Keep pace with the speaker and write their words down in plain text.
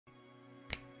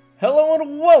Hello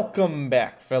and welcome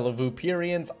back, fellow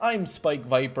Vooperians. I'm Spike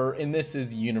Viper, and this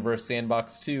is Universe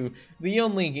Sandbox 2, the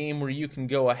only game where you can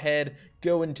go ahead,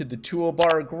 go into the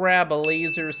toolbar, grab a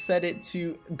laser, set it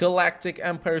to Galactic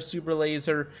Empire Super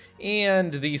Laser,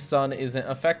 and the sun isn't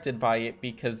affected by it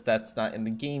because that's not in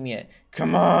the game yet.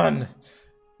 Come on!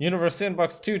 Universe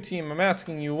Sandbox 2 team, I'm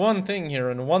asking you one thing here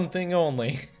and one thing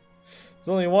only. There's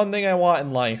only one thing I want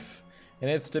in life, and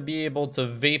it's to be able to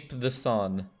vape the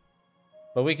sun.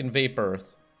 But we can vape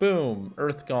Earth. Boom,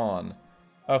 Earth gone.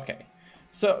 Okay,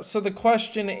 so the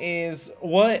question is,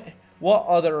 what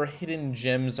other hidden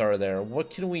gems are there? What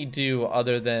can we do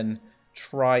other than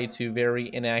try to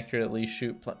very inaccurately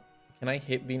shoot? Can I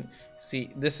hit Venus?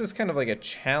 See, this is kind of like a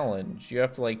challenge. You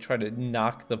have to like try to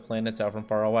knock the planets out from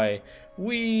far away.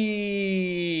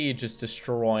 We just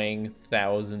destroying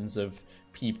thousands of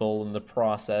people in the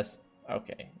process.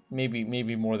 Okay,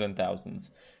 maybe more than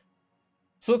thousands.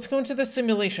 So let's go into the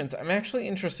simulations. I'm actually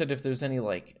interested if there's any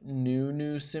like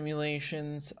new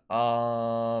simulations.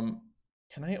 Can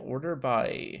I order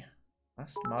by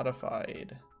last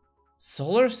modified?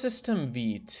 Solar System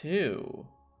V2.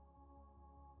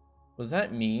 Was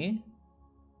that me?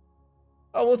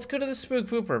 Oh, let's go to the Spook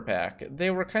Vooper pack. They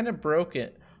were kind of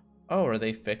broken. Oh, are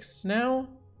they fixed now?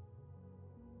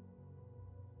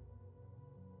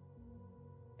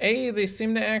 Hey, they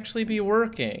seem to actually be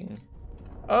working.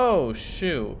 Oh,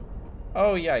 shoot.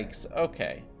 Oh, yikes.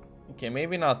 Okay. Okay,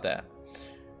 maybe not that.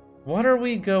 What are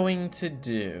we going to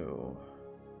do?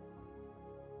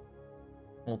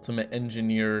 Ultimate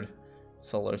engineered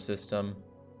solar system.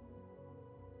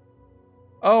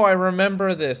 Oh, I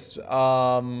remember this.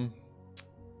 Wow.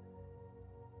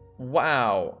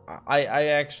 I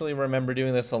actually remember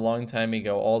doing this a long time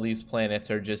ago. All these planets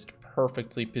are just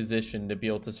perfectly positioned to be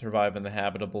able to survive in the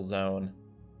habitable zone.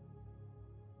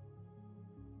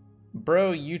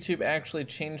 Bro, YouTube actually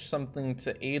changed something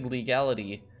to aid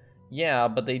legality. Yeah,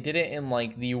 but they did it in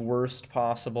like the worst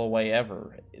possible way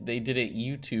ever. They did it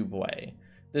YouTube way.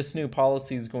 This new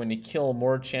policy is going to kill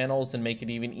more channels and make it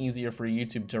even easier for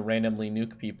YouTube to randomly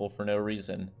nuke people for no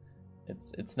reason.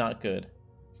 It's not good.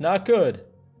 It's not good.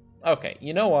 Okay,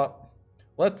 you know what?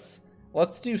 Let's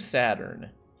do Saturn.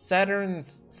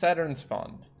 Saturn's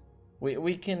fun.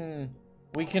 We can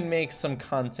make some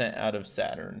content out of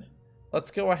Saturn. Let's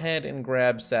go ahead and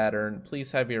grab Saturn.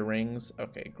 Please have your rings.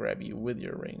 Okay, grab you with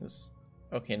your rings.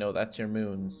 Okay, no, that's your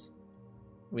moons.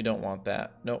 We don't want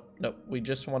that. Nope, we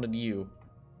just wanted you.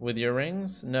 With your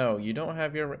rings? No, you don't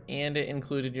have your... And it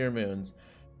included your moons.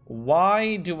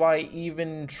 Why do I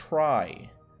even try?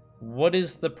 What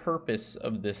is the purpose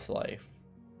of this life?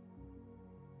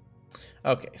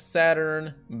 Okay,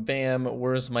 Saturn. Bam.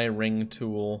 Where's my ring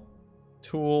tool?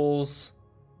 Tools.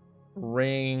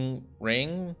 Ring,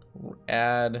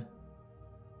 add,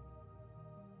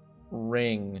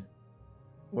 ring.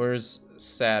 Where's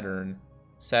Saturn?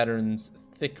 Saturn's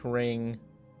thick ring,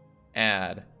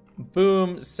 add.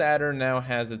 Boom, Saturn now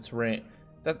has its ring.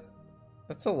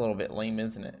 That's a little bit lame,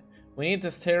 isn't it? We need to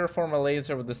terraform a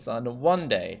laser with the sun. One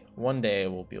day I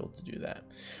will be able to do that.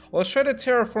 Well, let's try to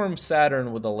terraform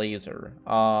Saturn with a laser.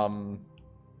 I'm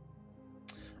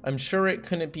sure it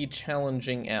couldn't be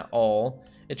challenging at all.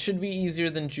 It should be easier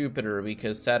than Jupiter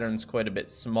because Saturn's quite a bit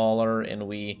smaller and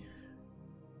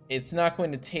it's not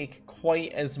going to take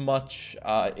quite as much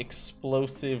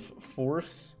explosive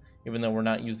force, even though we're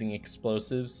not using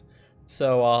explosives.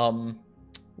 So,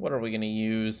 what are we gonna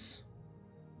use?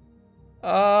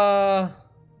 We'll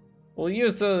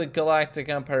use the Galactic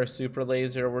Empire Super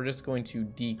Laser. We're just going to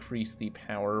decrease the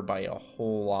power by a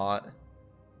whole lot.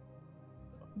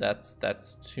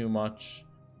 That's too much.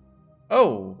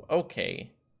 Oh,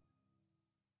 okay.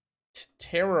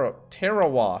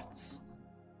 Terawatts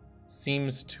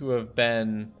seems to have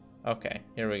been... Okay,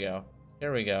 here we go.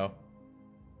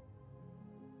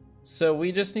 So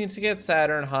we just need to get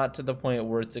Saturn hot to the point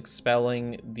where it's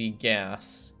expelling the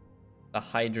gas, the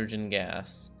hydrogen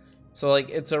gas. So like,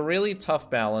 it's a really tough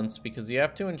balance because you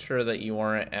have to ensure that you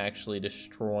aren't actually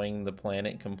destroying the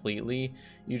planet completely.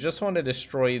 You just want to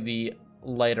destroy the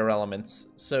lighter elements.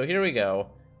 So here we go.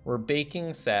 We're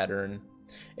baking Saturn.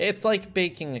 It's like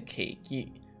baking a cake.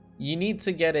 You need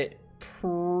to get it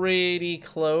pretty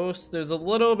close. There's a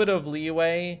little bit of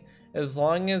leeway. As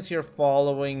long as you're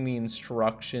following the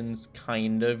instructions,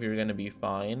 kind of, you're going to be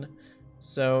fine.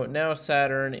 So now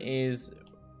Saturn is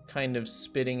kind of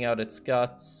spitting out its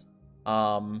guts,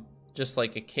 just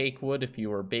like a cake would if you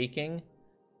were baking.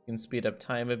 You can speed up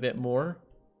time a bit more.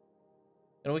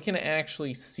 And we can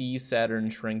actually see Saturn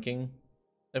shrinking.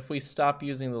 If we stop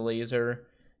using the laser,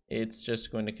 it's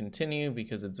just going to continue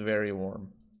because it's very warm.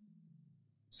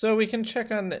 So we can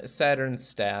check on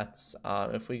Saturn's stats.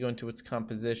 If we go into its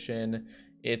composition,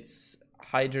 its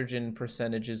hydrogen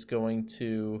percentage is going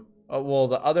to... Oh, well,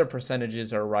 the other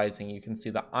percentages are rising. You can see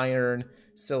the iron,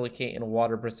 silicate, and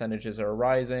water percentages are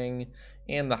rising,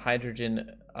 and the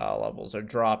hydrogen levels are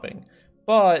dropping.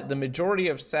 But the majority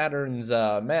of Saturn's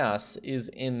mass is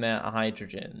in that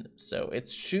hydrogen. So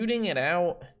it's shooting it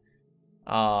out,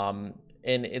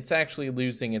 and it's actually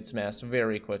losing its mass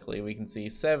very quickly. We can see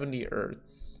 70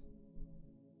 Earths,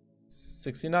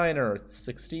 69 Earths,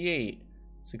 68,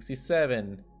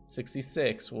 67,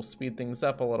 66. We'll speed things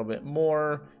up a little bit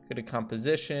more, go to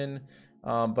composition,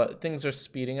 but things are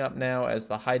speeding up now as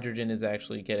the hydrogen is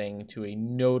actually getting to a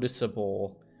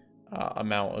noticeable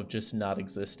amount of just not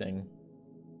existing.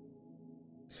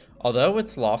 Although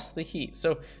it's lost the heat.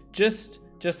 So just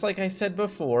like I said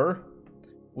before,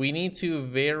 we need to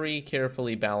very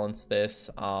carefully balance this,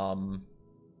 because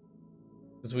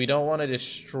we don't want to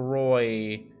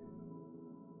destroy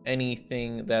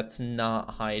anything that's not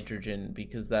hydrogen,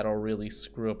 because that'll really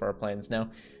screw up our plans. Now,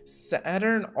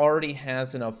 Saturn already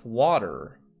has enough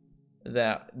water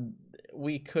that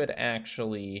we could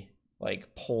actually,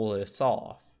 like, pull this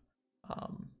off.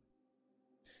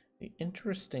 The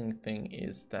interesting thing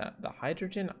is that the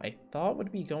hydrogen I thought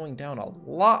would be going down a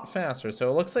lot faster. So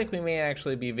it looks like we may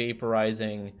actually be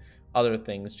vaporizing other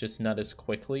things, just not as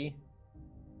quickly.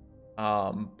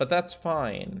 But that's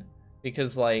fine,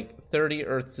 because like 30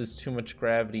 Earths is too much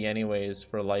gravity anyways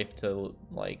for life to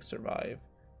like survive.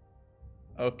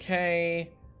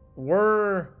 Okay,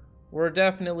 we're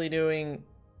definitely doing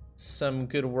some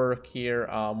good work here.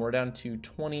 We're down to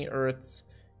 20 Earths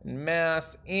in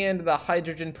mass, and the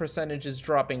hydrogen percentage is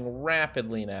dropping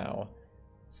rapidly now.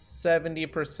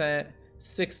 70%,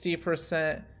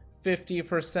 60%,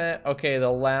 50%. Okay, the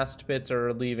last bits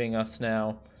are leaving us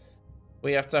now.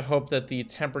 We have to hope that the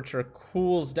temperature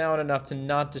cools down enough to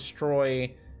not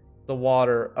destroy the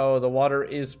water. Oh, the water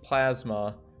is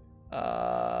plasma.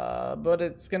 But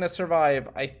it's gonna survive,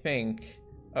 I think.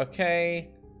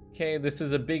 Okay, this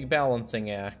is a big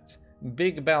balancing act.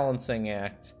 Big balancing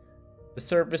act. The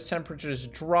surface temperature is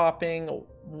dropping.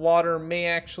 Water may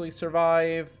actually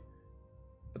survive,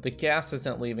 but the gas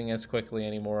isn't leaving as quickly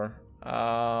anymore.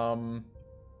 Oh,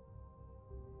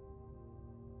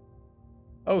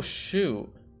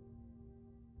 shoot.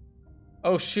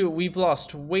 Oh, shoot. We've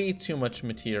lost way too much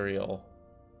material.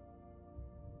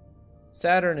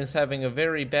 Saturn is having a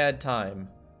very bad time.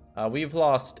 We've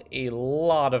lost a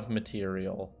lot of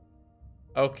material.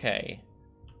 Okay.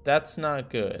 That's not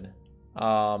good.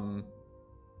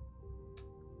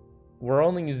 We're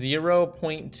only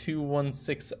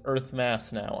 0.216 Earth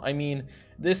mass now. I mean,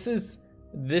 this is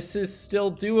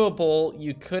still doable.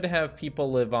 You could have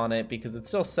people live on it because it's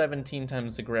still 17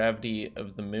 times the gravity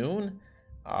of the moon.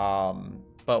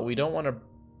 But we don't want to...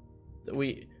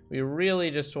 We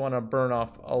really just want to burn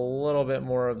off a little bit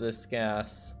more of this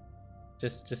gas.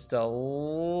 Just a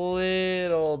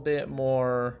little bit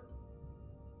more.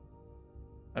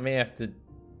 I may have to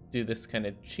do this kind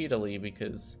of cheatily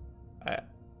because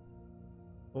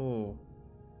oh,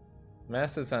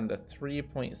 mass is on to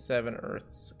 3.7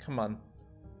 Earths. Come on.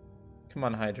 Come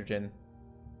on, hydrogen.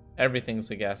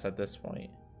 Everything's a gas at this point.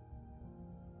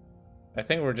 I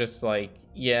think we're just like,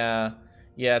 yeah,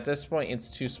 at this point it's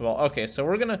too small. Okay, so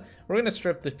we're gonna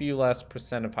strip the few last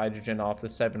percent of hydrogen off the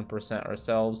 7%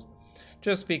 ourselves,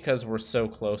 just because we're so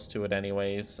close to it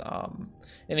anyways.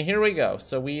 And here we go.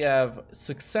 So we have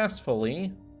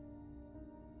successfully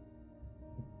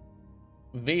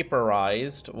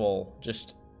vaporized, well,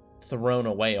 just thrown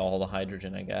away all the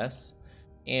hydrogen, I guess.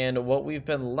 And what we've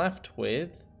been left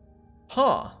with,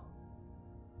 well,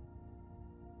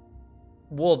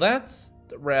 that's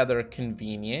rather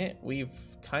convenient. We've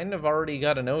kind of already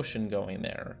got an ocean going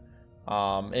there.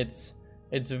 It's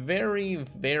very,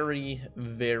 very,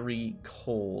 very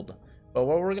cold. But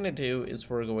what we're gonna do is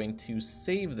we're going to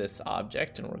save this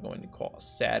object, and we're going to call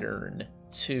Saturn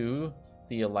 2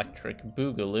 the Electric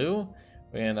Boogaloo.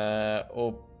 We're gonna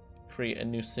create a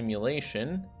new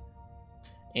simulation,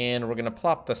 and we're gonna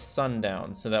plop the sun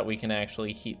down so that we can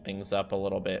actually heat things up a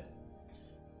little bit.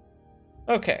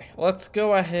 Okay, let's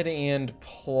go ahead and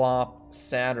plop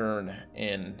Saturn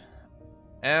in.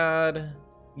 Add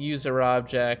user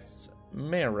objects,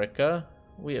 America.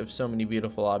 We have so many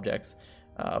beautiful objects.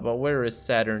 But where is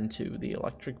Saturn 2? The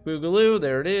Electric Boogaloo,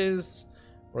 there it is.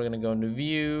 We're gonna go into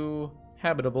View,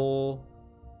 Habitable,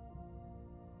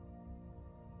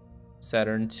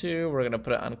 Saturn 2. We're gonna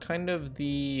put it on kind of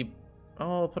the,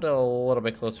 I'll put it a little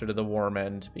bit closer to the warm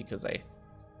end because I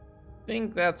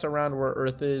think that's around where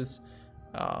Earth is.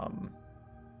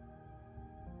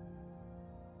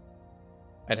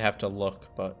 I I'd have to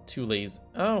look, but too lazy.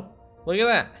 Oh, look at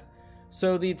that.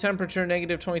 So the temperature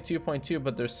negative 22.2,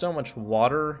 but there's so much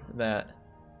water that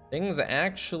things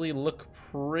actually look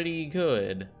pretty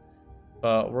good.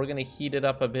 But we're gonna heat it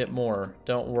up a bit more,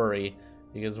 don't worry,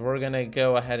 because we're gonna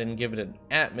go ahead and give it an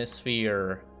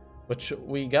atmosphere, which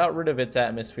we got rid of its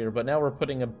atmosphere, but now we're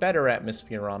putting a better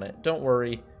atmosphere on it. Don't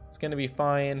worry, it's gonna be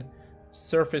fine.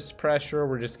 Surface pressure,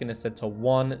 we're just gonna set to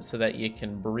 1 so that you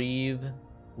can breathe.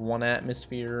 1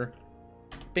 atmosphere.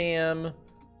 Bam.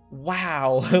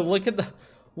 Wow, look at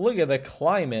the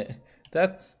climate.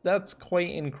 That's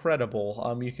quite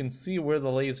incredible. You can see where the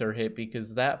laser hit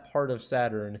because that part of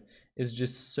Saturn is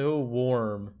just so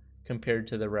warm compared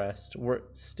to the rest. We're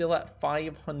still at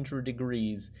 500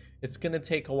 degrees. It's gonna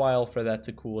take a while for that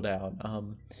to cool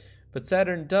down. But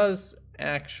Saturn does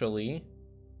actually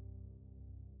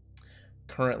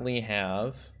currently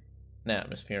have an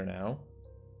atmosphere now.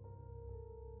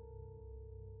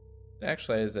 It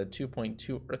actually has a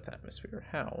 2.2 Earth atmosphere.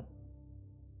 How?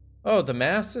 Oh, the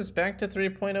mass is back to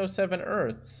 3.07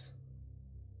 Earths.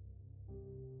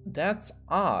 That's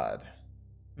odd.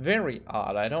 Very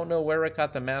odd. I don't know where it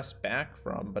got the mass back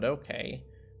from, but okay.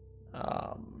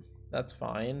 That's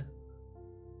fine.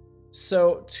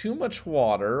 So, too much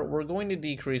water. We're going to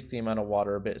decrease the amount of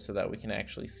water a bit so that we can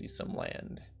actually see some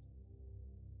land.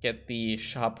 Get the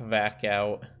shop vac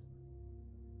out.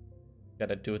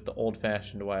 Gotta do it the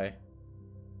old-fashioned way.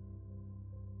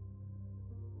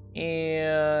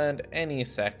 And any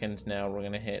second now we're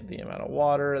gonna hit the amount of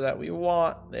water that we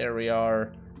want. There we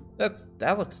are.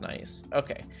 That looks nice.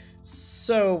 Okay,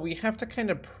 so we have to kind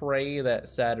of pray that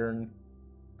Saturn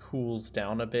cools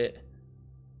down a bit,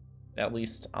 at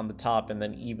least on the top, and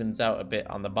then evens out a bit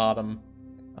on the bottom.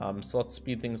 So let's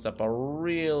speed things up a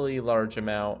really large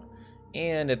amount,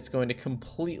 and it's going to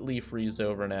completely freeze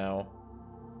over now,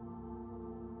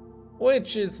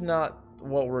 which is not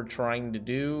what we're trying to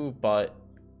do, but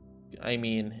I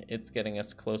mean, it's getting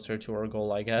us closer to our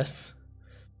goal, I guess.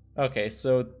 Okay,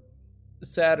 so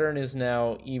Saturn is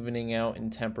now evening out in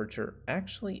temperature.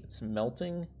 Actually, it's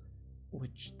melting,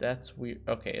 which that's weird.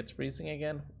 Okay, it's freezing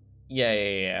again.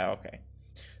 Yeah, okay.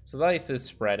 So the ice is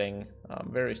spreading,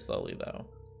 very slowly though.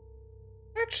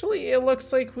 Actually, it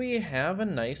looks like we have a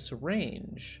nice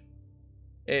range.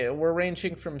 We're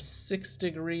ranging from 6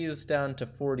 degrees down to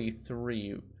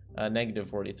 43, negative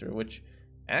 43, which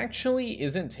actually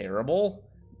isn't terrible.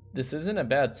 This isn't a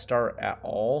bad start at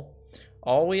all.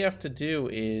 All we have to do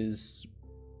is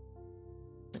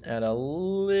add a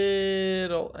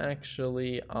little,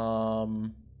 actually,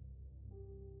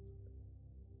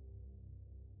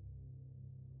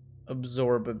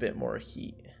 absorb a bit more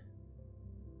heat.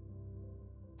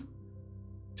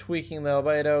 Tweaking the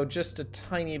albedo just a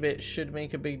tiny bit should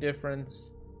make a big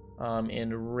difference,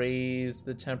 and raise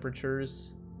the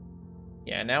temperatures.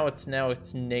 Yeah, now it's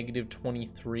negative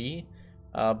 23.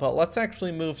 But let's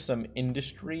actually move some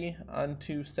industry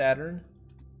onto Saturn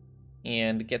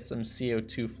and get some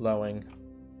CO2 flowing.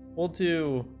 We'll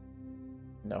do...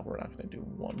 No, we're not going to do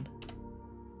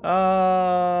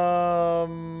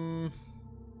 1.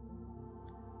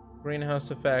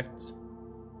 Greenhouse effect.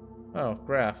 Oh,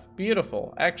 graph.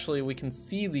 Beautiful. Actually, we can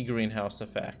see the greenhouse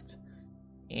effect.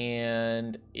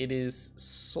 And it is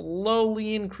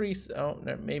slowly increasing. Oh,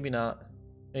 no, maybe not.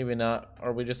 Maybe not.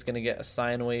 Are we just going to get a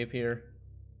sine wave here?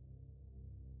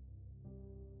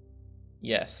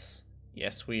 Yes.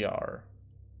 Yes, we are.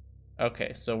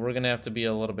 Okay, so we're going to have to be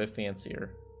a little bit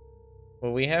fancier.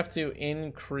 Well, we have to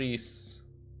increase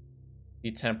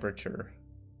the temperature.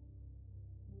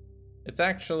 It's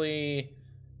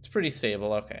pretty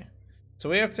stable. Okay. So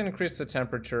we have to increase the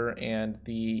temperature, and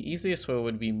the easiest way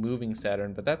would be moving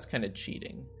Saturn, but that's kind of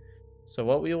cheating. So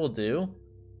what we will do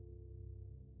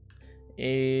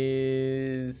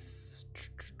is...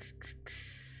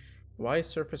 Why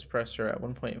surface pressure at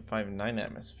 1.59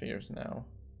 atmospheres now?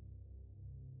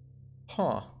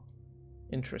 Huh.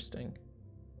 Interesting.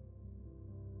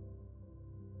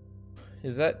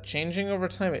 Is that changing over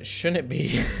time? It shouldn't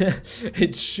be.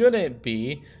 It shouldn't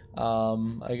be.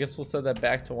 I guess we'll set that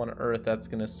back to 1 Earth. That's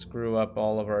going to screw up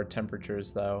all of our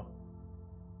temperatures, though.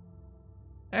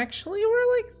 Actually,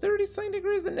 we're like 37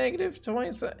 degrees at negative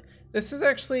 27. This is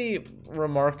actually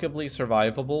remarkably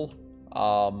survivable.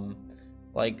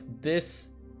 Like,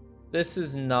 this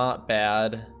is not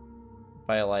bad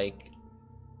by, like,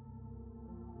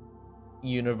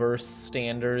 universe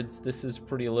standards. This is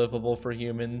pretty livable for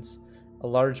humans. A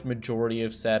large majority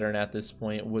of Saturn at this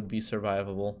point would be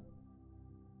survivable.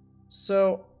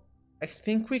 So, I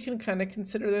think we can kind of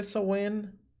consider this a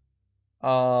win.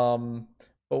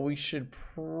 but we should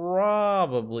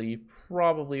probably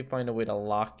find a way to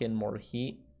lock in more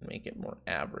heat and make it more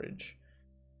average.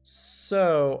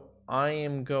 So I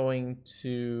am going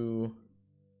to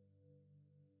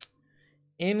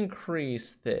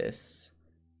increase this.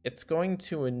 It's going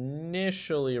to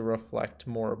initially reflect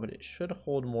more, but it should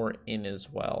hold more in as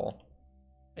well,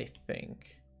 I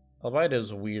think. Albedo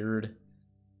is weird.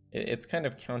 It's kind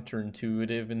of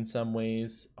counterintuitive in some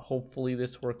ways. Hopefully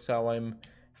this works how I'm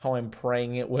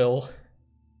praying it will.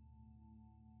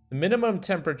 The minimum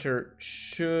temperature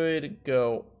should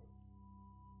go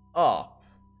up.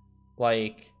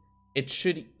 Like, it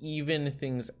should even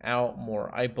things out more,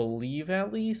 I believe,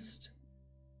 at least.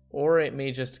 Or it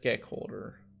may just get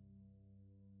colder.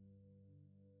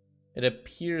 It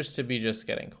appears to be just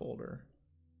getting colder.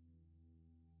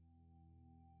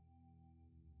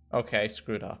 Okay, I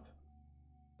screwed up.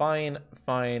 Fine,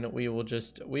 fine. We will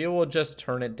just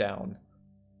turn it down.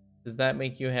 Does that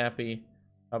make you happy?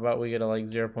 How about we get a like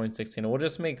 0.16? We'll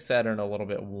just make Saturn a little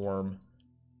bit warm.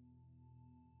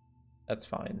 That's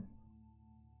fine.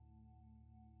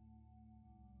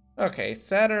 Okay,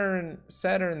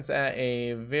 Saturn's at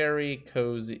a very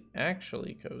cozy,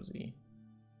 actually cozy,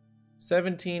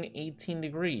 17, 18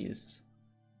 degrees.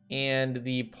 And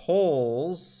the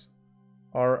poles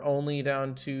are only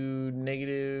down to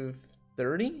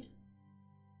 -30.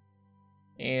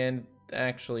 And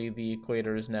actually the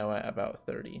equator is now at about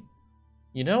 30.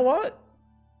 You know what?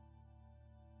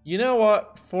 You know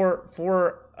what?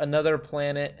 For another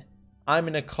planet, I'm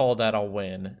gonna call that a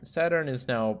win. Saturn is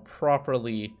now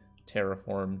properly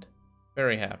terraformed.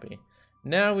 Very happy.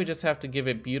 Now we just have to give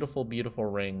it beautiful, beautiful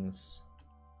rings.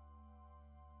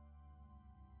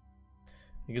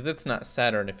 Because it's not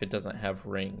Saturn if it doesn't have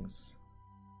rings.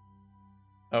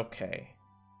 Okay.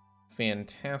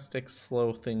 Fantastic.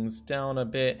 Slow things down a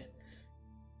bit.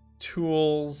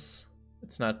 Tools.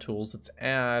 It's not tools, it's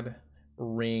add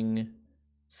ring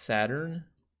Saturn.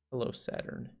 Hello,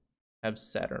 Saturn. Have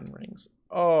Saturn rings.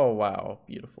 Oh, wow.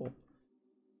 Beautiful.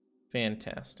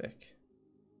 Fantastic.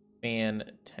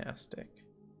 Fantastic.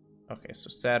 Okay, so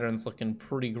Saturn's looking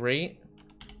pretty great.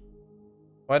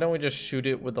 Why don't we just shoot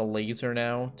it with a laser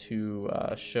now to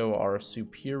show our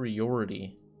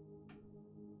superiority?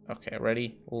 Okay,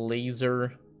 ready?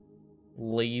 Laser.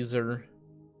 Laser.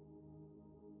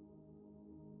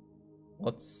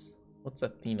 What's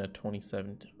Athena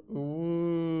 2017?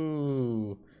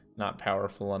 Ooh, not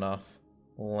powerful enough.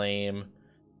 Lame.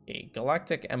 Okay,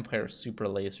 Galactic Empire super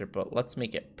laser, but let's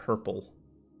make it purple.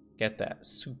 Get that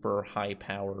super high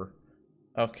power.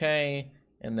 Okay,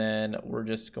 and then we're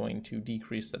just going to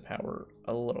decrease the power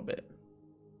a little bit.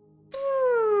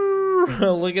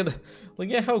 look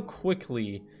at how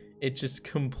quickly it just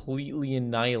completely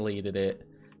annihilated it.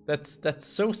 That's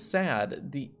so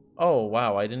sad. Oh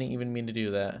wow, I didn't even mean to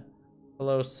do that.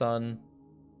 Hello, sun.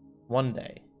 One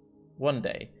day.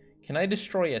 Can I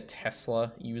destroy a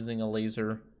Tesla using a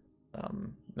laser?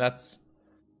 That's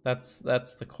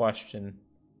the question.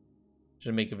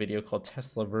 Should make a video called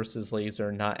Tesla versus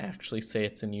Laser, not actually say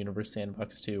it's in Universe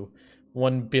Sandbox 2.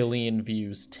 1 billion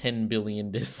views, 10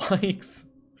 billion dislikes.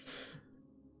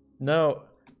 No,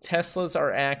 Teslas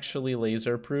are actually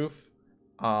laser proof.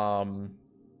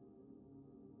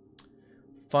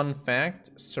 Fun fact,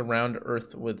 surround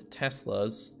Earth with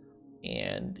Teslas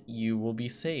and you will be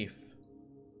safe.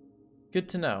 Good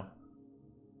to know.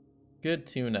 Good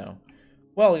to know.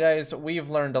 Well, guys, we've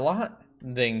learned a lot.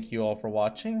 Thank you all for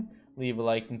watching. Leave a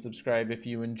like and subscribe if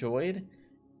you enjoyed.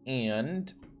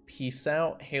 And peace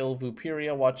out. Hail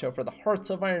Vooperia. Watch out for the Hearts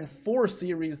of Iron 4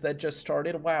 series that just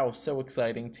started. Wow, so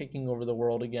exciting. Taking over the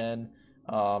world again.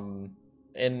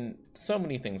 And so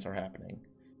many things are happening.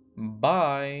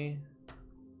 Bye.